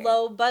very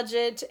low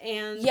budget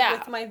and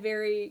with my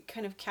very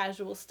kind of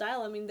casual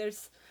style. I mean,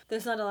 there's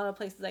not a lot of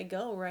places I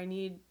go where I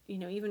need, you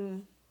know,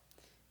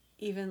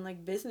 even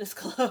like business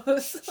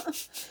clothes.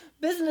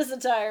 Business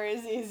attire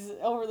is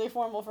overly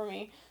formal for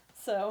me.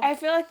 So I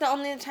feel like the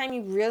only time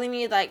you really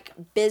need, like,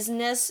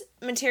 business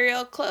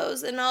material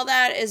clothes and all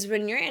that is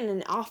when you're in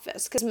an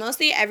office. Because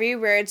mostly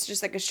everywhere it's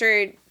just, like, a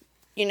shirt,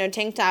 you know,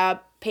 tank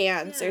top,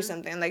 pants or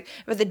something, like,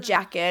 with a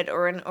jacket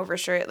or an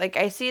overshirt. Like,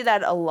 I see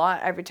that a lot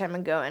every time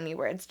I go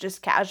anywhere. It's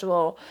just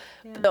casual.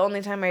 Yeah. The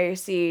only time I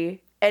see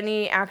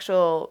any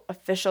actual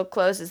official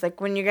clothes is,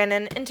 like, when you're getting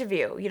an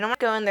interview. You don't want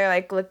to go in there,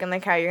 like, looking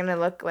like how you're going to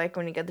look like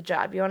when you get the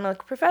job. You want to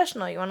look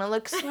professional. You want to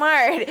look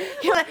smart. Did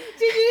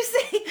you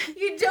say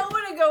you don't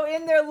want to go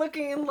in there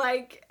looking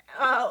like...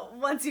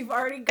 once you've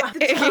already got the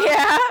job?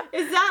 Yeah.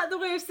 Is that the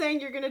way of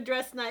saying you're going to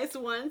dress nice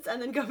once and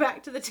then go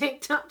back to the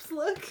tank tops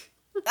look?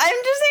 I'm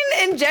just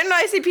saying, in general,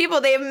 I see people,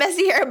 they have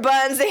messy hair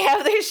buns, they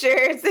have their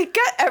shirts, they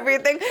cut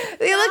everything,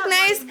 they look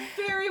nice.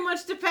 Very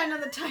much depend on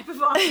the type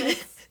of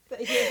office that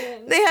you're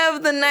in. They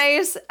have the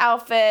nice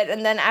outfit,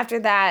 and then after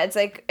that, it's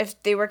like,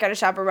 if they work at a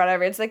shop or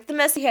whatever, it's like the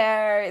messy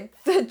hair,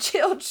 the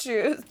chilled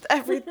shoes,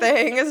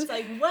 everything. It's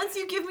like, once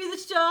you give me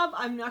this job,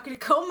 I'm not going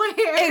to comb my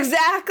hair.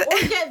 Exactly.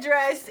 Or get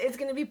dressed. It's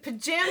going to be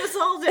pajamas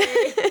all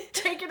day.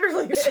 Take it or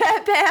leave it.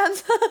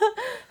 Sweatpants.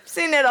 I've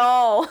seen it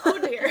all. Oh,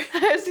 dear.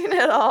 I've seen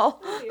it all.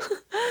 Oh,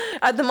 dear.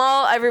 At the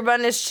mall,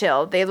 everyone is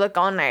chill. They look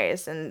all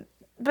nice,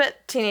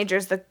 but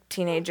teenagers look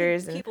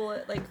teenagers. And people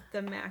at, like,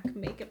 the MAC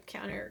makeup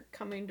counter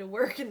coming to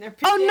work in their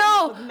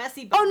pajamas with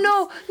messy buns.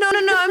 No.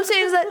 I'm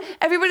saying is that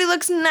everybody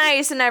looks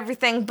nice and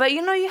everything, but,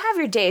 you know, you have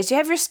your days, you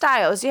have your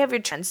styles, you have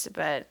your trends,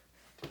 but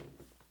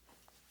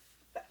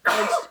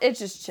it's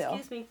just chill.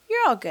 Excuse me.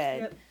 You're all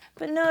good. Yep.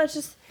 But no, it's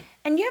just...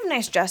 And you have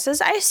nice dresses.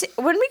 I see,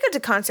 when we go to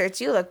concerts,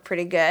 you look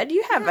pretty good.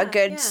 You have a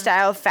good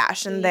style of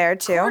fashion there,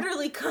 too.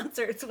 Quarterly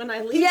concerts when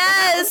I leave.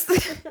 Yes!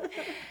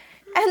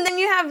 And then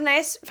you have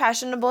nice,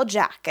 fashionable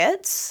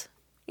jackets.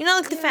 You know,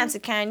 like the fancy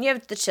kind. You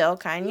have the chill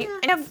kind. You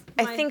have,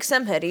 I think,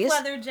 some hoodies.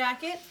 Leather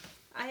jacket.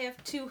 I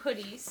have 2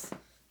 hoodies.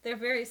 They're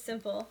very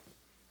simple.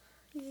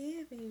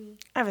 Yeah, baby.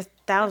 I have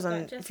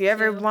 1,000. If you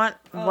ever want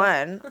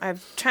one, I'm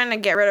trying to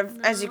get rid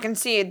of, as you can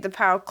see, the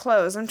pile of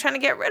clothes. I'm trying to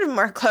get rid of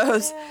more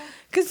clothes.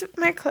 Because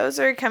my clothes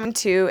are coming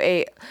to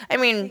a, I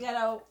mean... You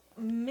got a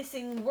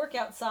missing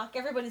workout sock.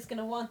 Everybody's going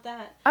to want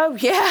that. Oh,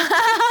 yeah.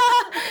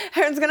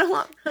 Everyone's going to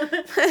want...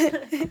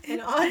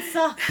 An odd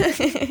sock.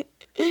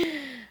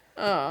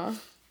 Oh.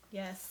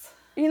 Yes.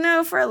 You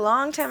know, for a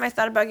long time, I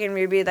thought about getting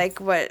Ruby, like,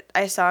 what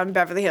I saw in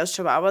Beverly Hills,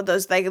 Chihuahua.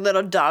 Those, like,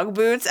 little dog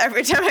boots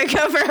every time I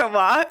go for a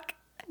walk.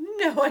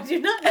 No, I do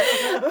not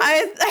know those.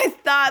 I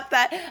thought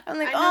that. I'm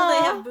like, I know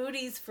they have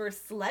booties for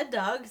sled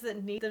dogs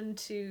that need them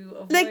to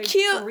avoid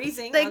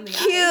freezing on the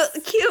ice.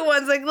 Cute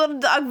ones, like little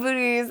dog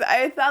booties.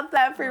 I thought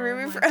that for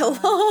Ruby for a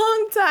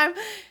long time.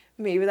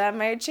 Maybe that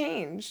might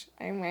change.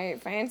 I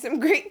might find some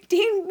Great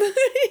Dane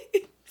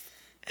booties.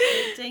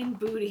 Great Dane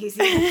booties,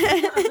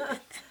 yes.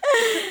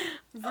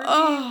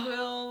 Ruby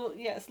will,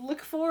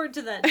 look forward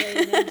to that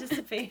day in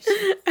anticipation.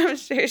 I'm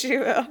sure she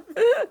will.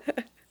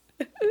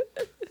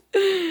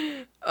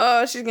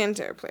 Oh, she's getting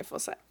to her playful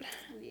side.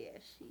 Yeah,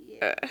 she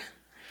is.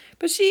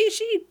 But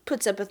she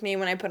puts up with me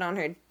when I put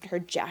on her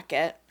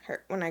jacket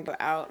when I go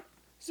out.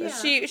 So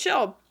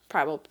she'll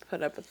probably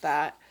put up with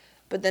that,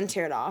 but then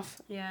tear it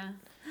off. Yeah.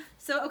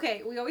 So,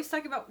 okay, we always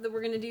talk about that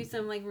we're going to do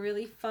some, like,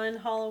 really fun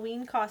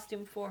Halloween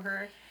costume for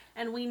her,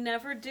 and we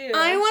never do.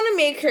 I want to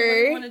make her... What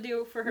do you want to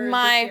do for her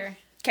this year?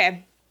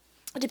 Okay.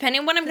 Depending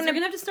on what I'm going to... We're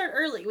going to have to start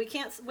early. We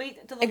can't wait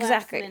until the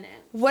last minute.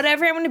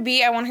 Whatever I want to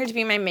be, I want her to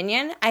be my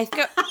minion. I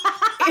think...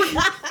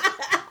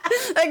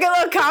 like a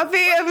little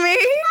copy of me.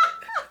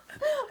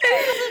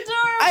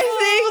 I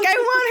think I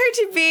want her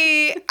to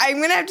be... I'm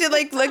going to have to,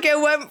 like, look at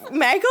what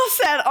Michael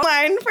said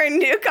online for a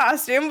new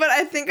costume, but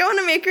I think I want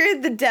to make her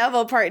the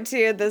devil part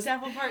 2.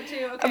 Devil part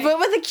 2, okay. But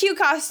with a cute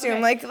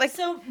costume, okay. like...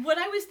 So, what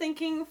I was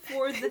thinking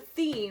for the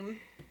theme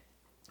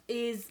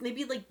is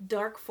maybe, like,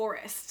 dark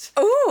forest.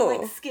 Ooh.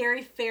 Like,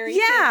 scary fairy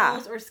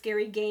tales or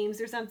scary games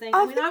or something.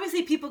 I mean,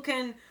 obviously, people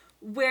can...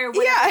 wear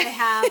whatever they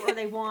have or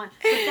they want.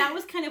 But that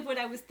was kind of what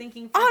I was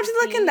thinking for just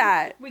look at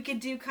that. We could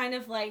do kind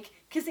of like...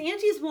 Because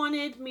Angie's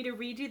wanted me to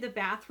redo the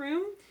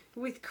bathroom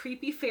with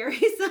creepy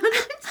fairies on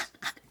it.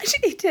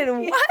 She did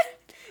what? Yeah,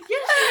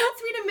 she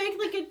wants me to make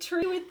like a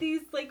tree with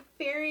these like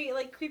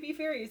creepy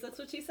fairies. That's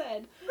what she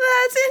said.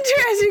 That's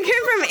interesting.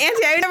 Came from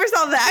Auntie. I never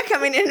saw that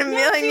coming in a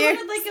million years.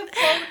 She wanted like a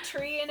faux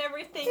tree and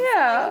everything.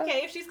 Yeah. So, like,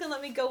 okay, if she's going to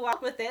let me go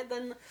walk with it,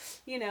 then,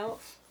 you know...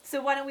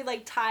 So why don't we,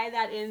 like, tie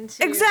that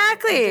into a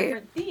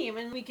different theme?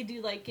 And we could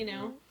do, like, you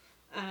know,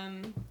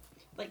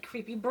 like,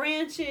 creepy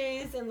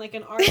branches and, like,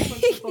 an arc when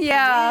people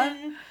come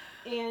in.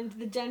 And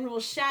the general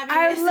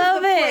shabbiness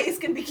of the place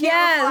can be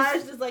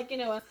camouflaged as, like, you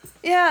know,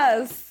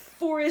 a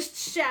forest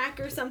shack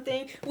or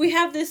something. We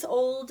have this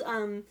old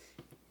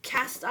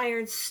cast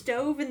iron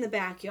stove in the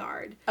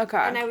backyard. Okay.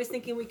 And I was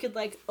thinking we could,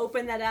 like,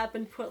 open that up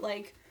and put,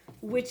 like,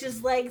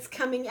 witch's legs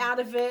coming out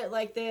of it,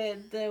 like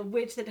the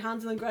witch that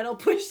Hansel and Gretel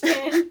pushed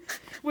in,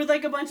 with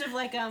like a bunch of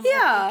like like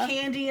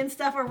candy and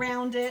stuff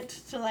around it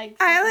to like.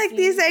 I like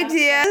these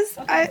ideas.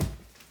 Okay.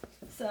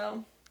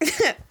 So.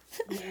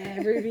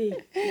 Yeah, Ruby,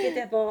 get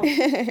that ball.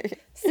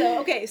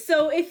 So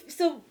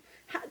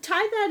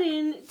tie that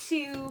in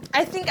to.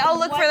 I think I'll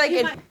look for like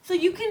a. So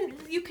you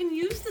can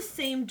use the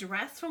same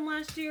dress from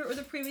last year or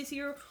the previous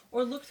year,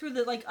 or look through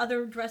the like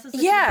other dresses.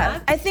 That you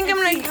have, I think I'm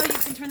gonna. See how you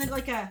can turn it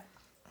like a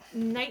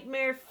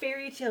nightmare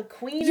fairy tale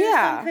queen or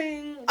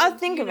something. I'll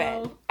think of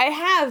it. I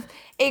have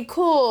a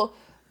cool...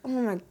 Oh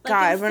my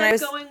god. When I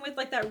was going with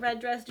like that red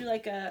dress, do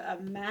like a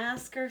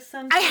mask or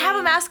something. I have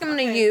a mask I'm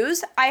gonna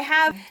use. I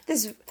have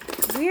this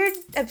weird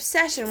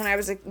obsession when I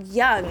was like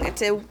young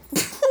to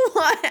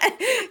what?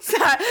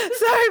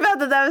 Sorry about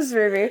that. That was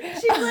Ruby.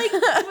 She like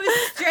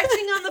was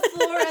stretching on the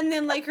floor and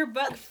then like her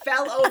butt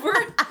fell over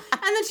and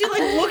then she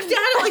like looked at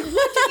it like,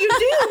 what did you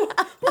do?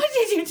 What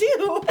did you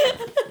do?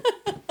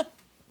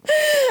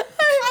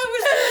 I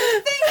was doing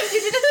a thing and you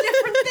did a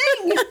different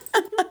thing.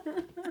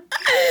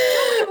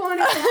 I wanted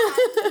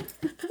that.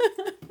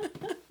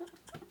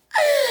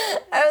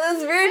 I was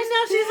weird. And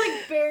now she's like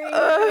burying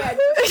her head.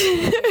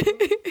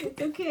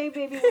 It's okay,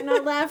 baby. We're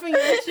not laughing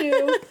at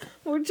you.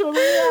 We're totally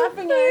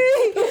laughing at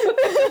you.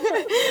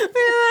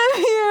 We love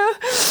you.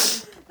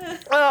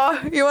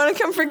 Oh, you want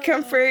to come for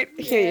comfort?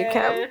 Here you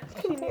come.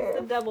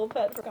 The double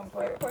pet for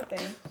comfort. Poor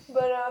thing.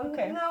 But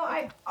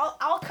no,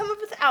 I'll come up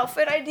with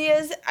outfit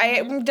ideas.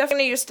 I'm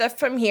definitely gonna use stuff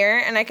from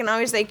here, and I can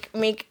always like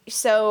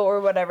sew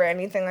or whatever,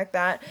 anything like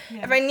that.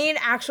 Yeah. If I need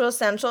actual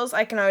essentials,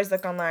 I can always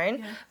look online.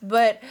 Yeah.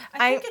 But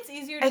I think it's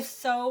easier to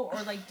sew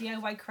or like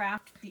DIY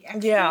craft the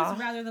extras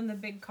rather than the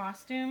big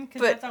costume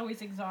because that's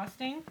always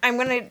exhausting. I'm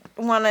gonna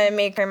want to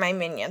make her my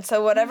minion,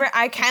 so whatever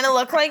I kind of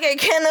look like, I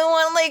kind of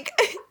want like.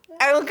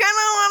 I kind of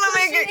want to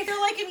make her. If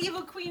you're like an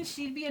evil queen,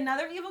 she'd be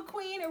another evil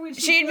queen, or would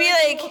she'd be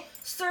like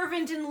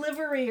servant in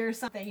livery or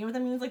something? You know what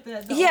that means? Like the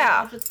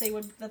outfits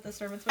that the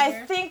servants would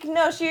wear. I think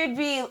she would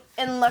be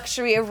in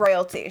luxury of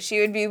royalty. She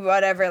would be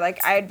whatever.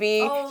 Like I'd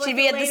be. Oh, like she'd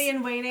be a lady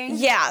in waiting.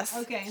 Yes.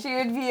 Okay. She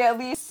would be at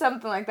least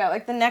something like that.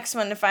 Like the next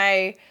one, if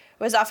I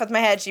was off with my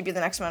head, she'd be the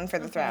next one for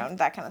the throne.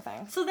 That kind of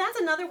thing. So that's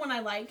another one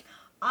I like.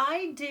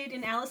 I did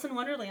an Alice in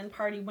Wonderland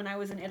party when I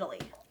was in Italy.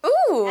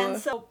 Ooh. And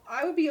so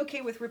I would be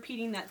okay with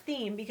repeating that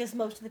theme because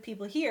most of the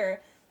people here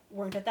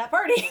weren't at that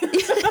party.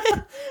 So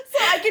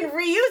I can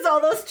reuse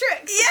all those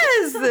tricks.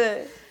 Yes.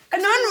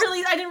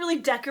 I didn't really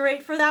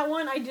decorate for that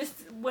one. I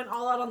just went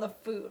all out on the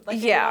food.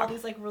 Like all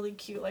these like really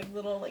cute like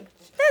little like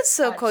that's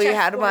so cool you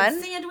had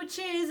one.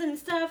 Sandwiches and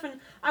stuff, and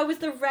I was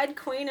the Red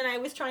Queen and I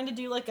was trying to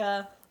do like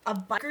a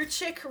biker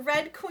chick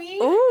Red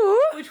Queen. Ooh.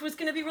 Which was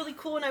gonna be really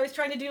cool, and I was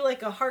trying to do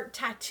like a heart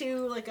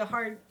tattoo, like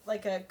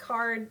a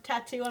card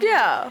tattoo on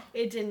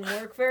It didn't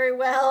work very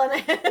well,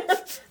 and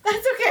that's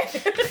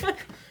okay.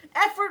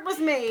 Effort was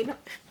made.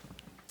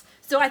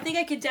 So I think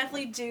I could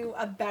definitely do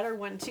a better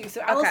one too.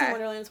 So Alice in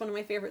Wonderland is one of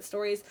my favorite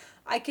stories.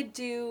 I could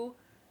do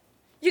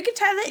You could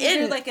tie that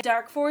Either in. like a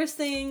Dark Forest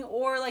thing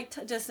or like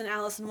just an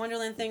Alice in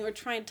Wonderland thing, or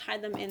try and tie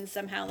them in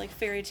somehow, like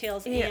fairy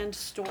tales and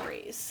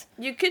stories.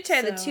 You could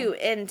tie the two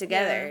in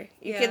together.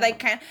 Yeah, You could like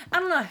kind of, I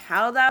don't know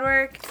how that would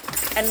work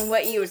and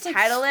what you would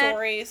title it.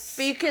 Stories.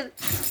 But you could,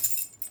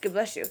 God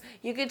bless you.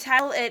 You could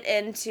title it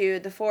into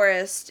the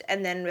forest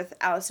and then with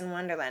Alice in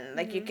Wonderland.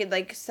 Like you could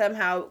like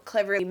somehow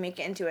cleverly make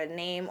it into a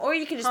name, or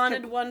you could just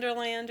Haunted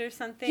Wonderland or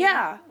something.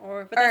 Yeah.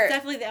 But that's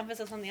definitely the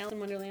emphasis on the Alice in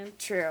Wonderland.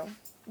 True.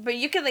 But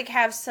you could like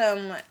have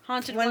some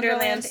Haunted Wonderland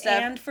Wonderland stuff.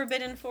 and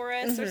Forbidden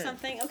Forest or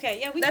something. Okay,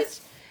 yeah, we That's-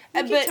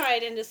 could tie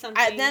it into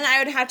something. Then I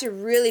would have to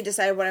really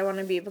decide what I want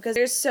to be, because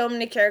there's so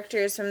many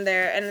characters from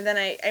there, and then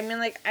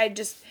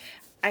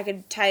I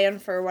could tie in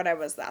for what I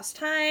was last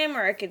time,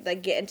 or I could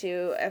like get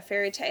into a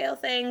fairy tale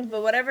thing.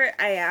 But whatever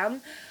I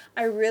am,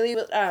 I really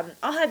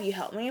I'll have you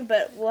help me,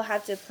 but we'll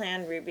have to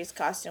plan Ruby's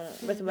costume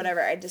with whatever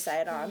I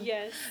decide on.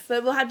 Yes.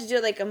 But we'll have to do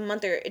it like a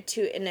month or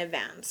two in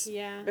advance.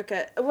 Yeah.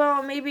 Because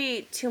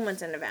maybe 2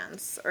 months in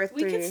advance or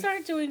 3. We could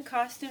start doing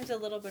costumes a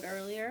little bit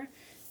earlier.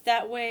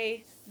 That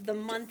way, the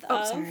month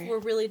we're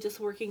really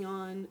just working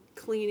on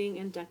cleaning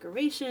and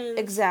decorations.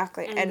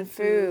 Exactly, and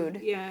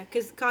food. Yeah,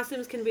 because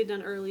costumes can be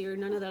done earlier.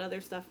 None of that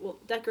other stuff. Well,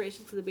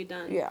 decorations can be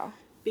done. Yeah.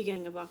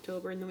 Beginning of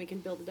October, and then we can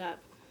build it up.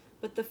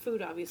 But the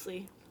food,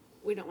 obviously,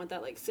 we don't want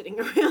that like sitting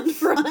around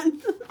for a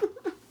month.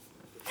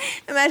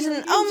 Imagine,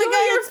 Enjoy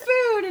your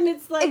food, and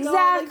it's like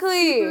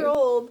exactly super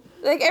old.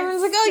 Like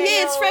everyone's like, oh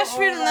yeah, it's fresh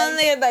fruit, and then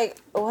like, they're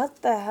like,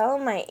 what the hell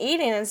am I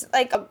eating? It's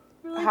like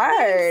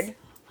hard. Thanks.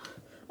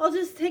 I'll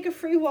just take a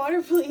free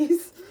water,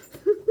 please.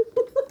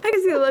 I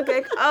can see the look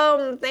like,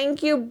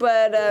 thank you,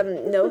 but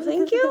no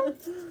thank you.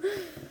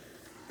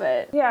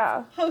 But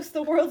yeah. Host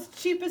the world's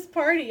cheapest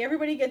party.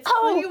 Everybody gets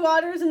free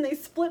waters and they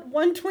split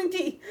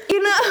 $1.20.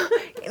 You know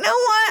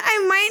what?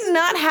 I might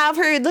not have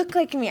her look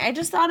like me. I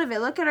just thought of it.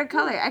 Look at her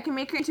color. I can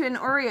make her into an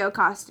Oreo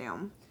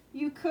costume.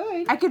 You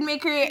could. I could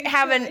make her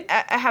have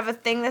a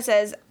thing that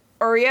says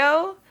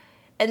Oreo,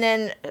 and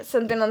then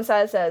something on the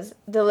side says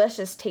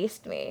 "Delicious,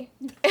 taste me."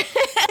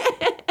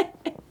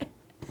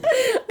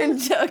 I'm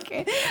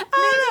joking.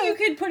 Maybe you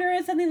could put her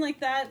in something like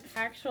that,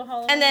 actual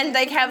Halloween. And then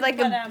like have like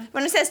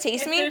when it says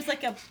 "Taste me," there's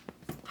like a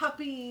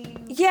puppy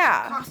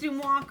costume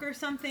walk or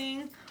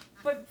something.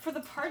 But for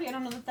the party, I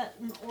don't know that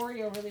an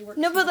Oreo really works.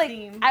 No, but like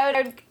theme.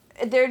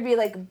 there'd be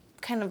like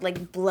kind of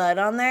like blood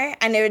on there,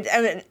 and it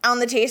would on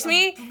the Taste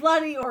Me.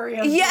 Bloody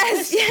Oreo.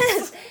 Yes.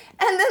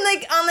 And then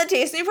like on the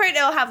Taste Me part,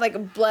 it'll have like a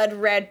blood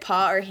red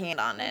paw or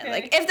hand on it. Okay.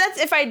 Like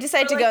if I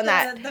decide to go in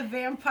that. The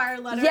vampire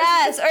letter.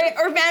 Yes,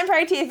 or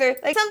vampire teeth, or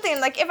like something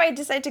like if I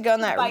decide to go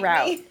in that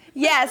route. Me.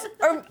 Yes.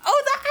 Or I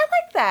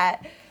like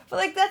that. But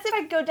like that's if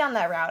I go down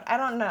that route. I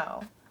don't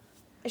know.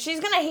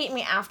 She's gonna hate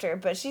me after,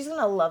 but she's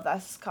gonna love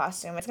this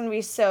costume. It's gonna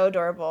be so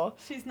adorable.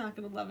 She's not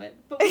gonna love it,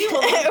 but we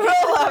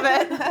will love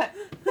it.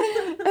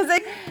 It's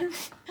like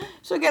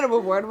she'll get a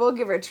reward. We'll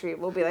give her a treat.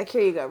 We'll be like, here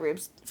you go,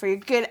 Rubes, for your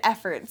good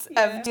efforts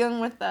of dealing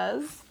with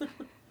us.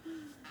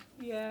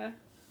 Yeah.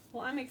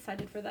 Well, I'm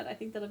excited for that. I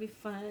think that'll be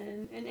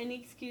fun, and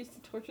any excuse to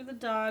torture the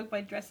dog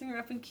by dressing her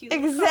up in cute.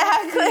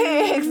 Exactly.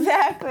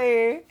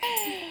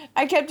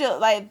 I kept it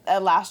like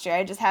last year.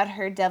 I just had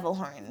her devil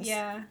horns.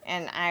 Yeah.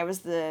 And I was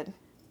the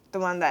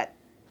one that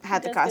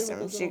had the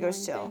costume. She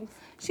goes chill.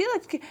 She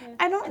looks cute. Yeah.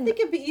 I think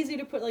it'd be easy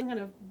to put like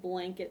kind of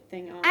blanket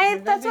thing on.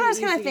 That's what I was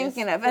kind of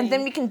thinking of, and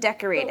then we can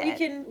decorate it.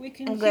 We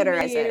can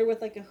humiliate her with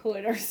like a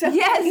hood or something.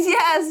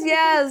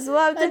 Yes. We'll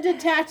have a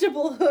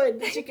detachable hood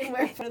that you can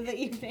wear for the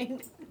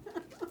evening.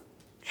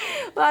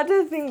 We'll have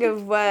to think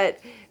of what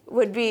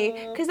would be,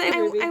 because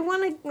I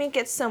want to make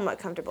it somewhat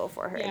comfortable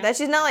for her. Yeah. That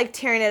she's not like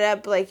tearing it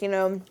up, like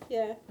Yeah.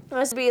 It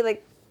must be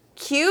like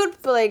cute,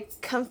 but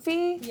like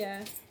comfy.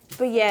 Yeah.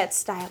 But yeah, it's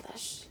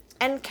stylish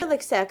and kind of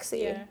like sexy.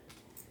 Yeah.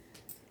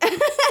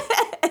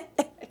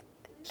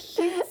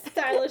 Cute,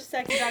 stylish,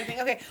 sexy dog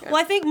thing. Okay. Well,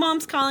 I think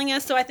Mom's calling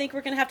us, so I think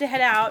we're gonna have to head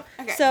out.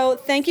 Okay. So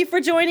thank you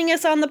for joining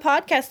us on the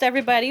podcast,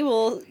 everybody.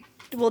 We'll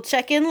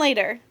check in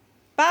later.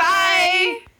 Bye.